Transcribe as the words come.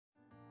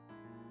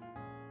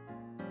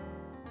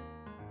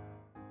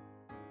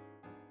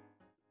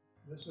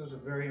This was a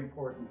very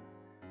important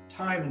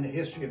time in the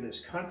history of this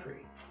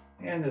country,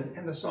 and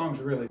the songs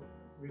really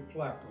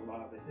reflect a lot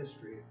of the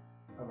history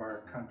of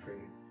our country.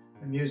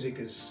 The music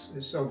is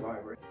so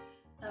vibrant.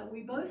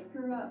 We both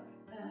grew up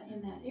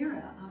in that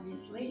era,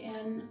 obviously,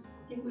 and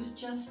it was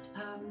just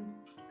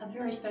a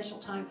very special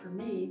time for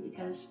me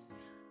because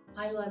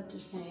I loved to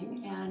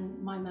sing,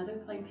 and my mother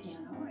played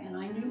piano, and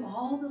I knew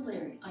all the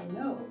lyrics. I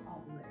know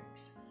all the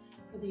lyrics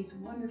for these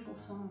wonderful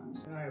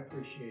songs. And I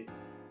appreciate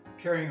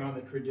carrying on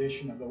the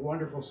tradition of the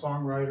wonderful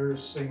songwriters,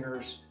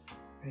 singers,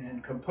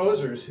 and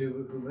composers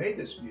who made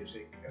this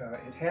music.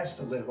 It has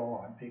to live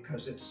on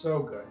because it's so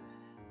good.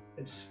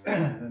 It's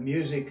the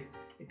music.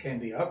 It can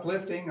be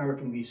uplifting or it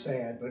can be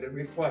sad, but it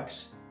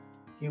reflects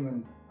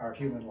our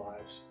human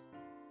lives.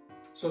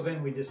 So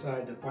then we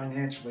decided to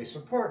financially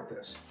support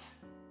this.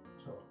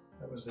 So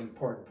that was the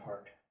important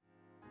part.